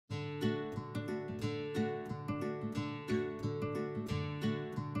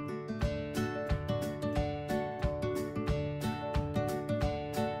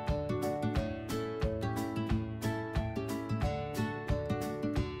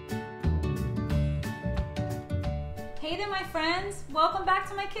Hey there, my friends. Welcome back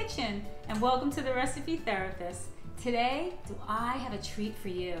to my kitchen and welcome to the Recipe Therapist. Today, do I have a treat for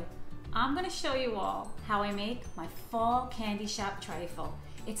you? I'm going to show you all how I make my fall candy shop trifle.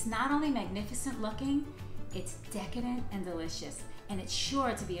 It's not only magnificent looking, it's decadent and delicious, and it's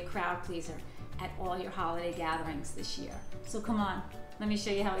sure to be a crowd pleaser at all your holiday gatherings this year. So come on, let me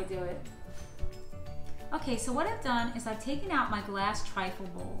show you how I do it. Okay, so what I've done is I've taken out my glass trifle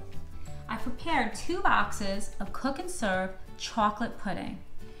bowl. I prepared 2 boxes of cook and serve chocolate pudding.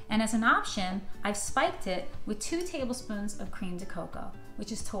 And as an option, I've spiked it with 2 tablespoons of crème de cocoa,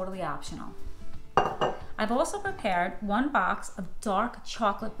 which is totally optional. I've also prepared 1 box of dark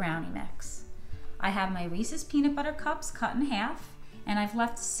chocolate brownie mix. I have my Reese's peanut butter cups cut in half, and I've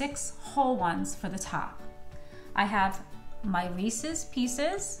left 6 whole ones for the top. I have my Reese's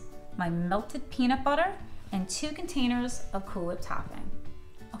Pieces, my melted peanut butter, and 2 containers of Cool Whip topping.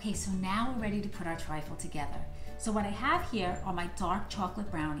 Okay, so now we're ready to put our trifle together. So what I have here are my dark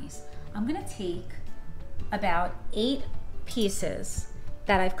chocolate brownies. I'm gonna take about 8 pieces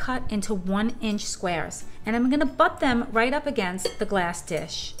that I've cut into 1-inch squares, and I'm gonna butt them right up against the glass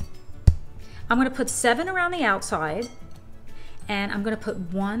dish. I'm gonna put 7 around the outside, and I'm gonna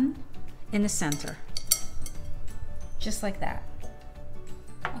put 1 in the center, just like that.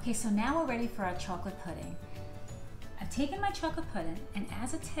 Okay, so now we're ready for our chocolate pudding. I've taken my chocolate pudding, and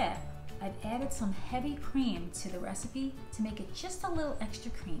as a tip, I've added some heavy cream to the recipe to make it just a little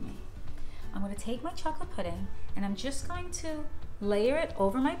extra creamy. I'm going to take my chocolate pudding, and I'm just going to layer it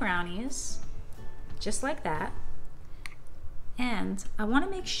over my brownies, just like that. And I want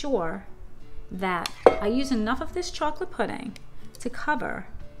to make sure that I use enough of this chocolate pudding to cover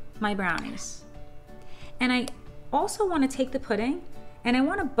my brownies. And I also want to take the pudding, and I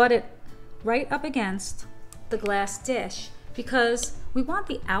want to butt it right up against the glass dish, because we want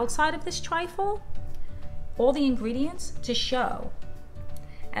the outside of this trifle, all the ingredients, to show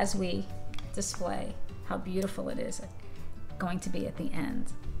as we display how beautiful it is going to be at the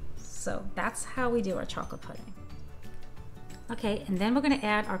end. So that's how we do our chocolate pudding. Okay, and then we're going to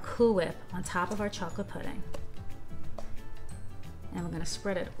add our Cool Whip on top of our chocolate pudding. And we're going to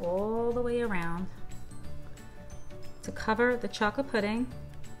spread it all the way around to cover the chocolate pudding,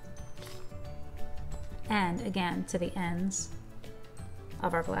 and again to the ends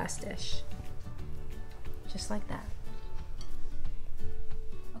of our glass dish, just like that.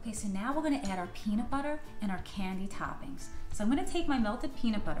 Okay, so now we're going to add our peanut butter and our candy toppings. So I'm going to take my melted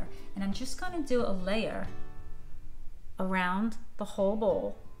peanut butter, and I'm just going to do a layer around the whole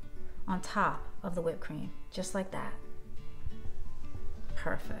bowl on top of the whipped cream, just like that.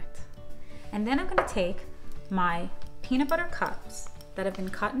 Perfect. And then I'm going to take my peanut butter cups that have been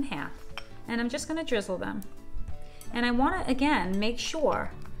cut in half, and I'm just going to drizzle them. And I want to again make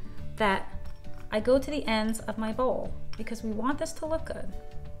sure that I go to the ends of my bowl, because we want this to look good,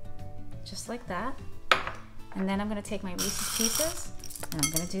 just like that. And then I'm going to take my Reese's Pieces, and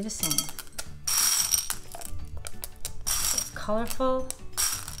I'm going to do the same. It's colorful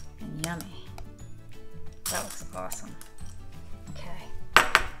and yummy. That looks awesome.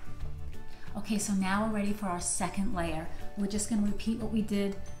 Okay, so now we're ready for our second layer. We're just going to repeat what we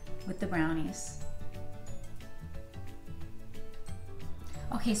did with the brownies.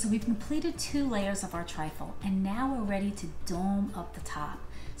 Okay, so we've completed 2 layers of our trifle, and now we're ready to dome up the top.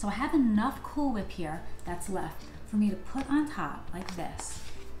 So I have enough Cool Whip here that's left for me to put on top like this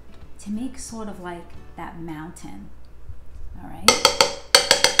to make sort of like that mountain. All right.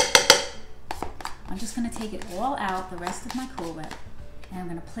 I'm just going to take it all out, the rest of my Cool Whip, and I'm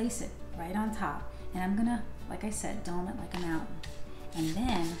going to place it right on top. And I'm going to, like I said, dome it like a mountain. And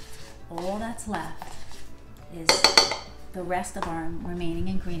then all that's left is the rest of our remaining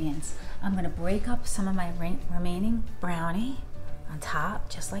ingredients. I'm going to break up some of my remaining brownie on top,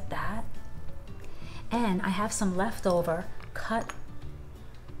 just like that. And I have some leftover cut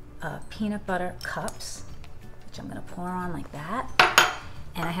peanut butter cups, which I'm going to pour on like that.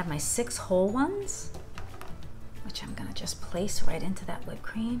 And I have my 6 whole ones, which I'm going to just place right into that whipped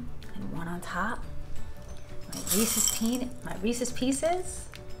cream, and 1 on top. My Reese's Pieces,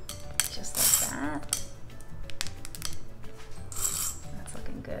 just like that. That's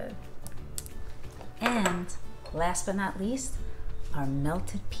looking good. And last but not least, our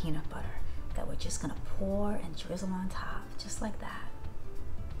melted peanut butter that we're just gonna pour and drizzle on top, just like that.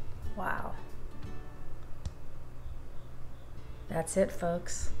 Wow. That's it,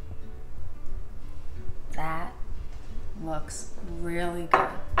 folks. That looks really good.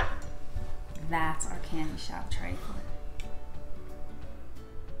 That's our candy shop trifle.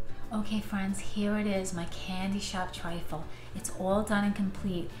 Okay friends, here it is, my candy shop trifle. It's all done and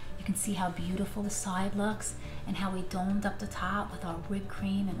complete. You can see how beautiful the side looks and how we domed up the top with our whipped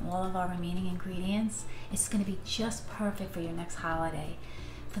cream and all of our remaining ingredients. It's going to be just perfect for your next holiday.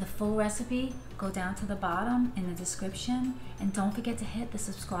 For the full recipe, go down to the bottom in the description, and don't forget to hit the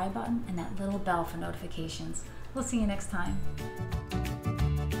subscribe button and that little bell for notifications. We'll see you next time.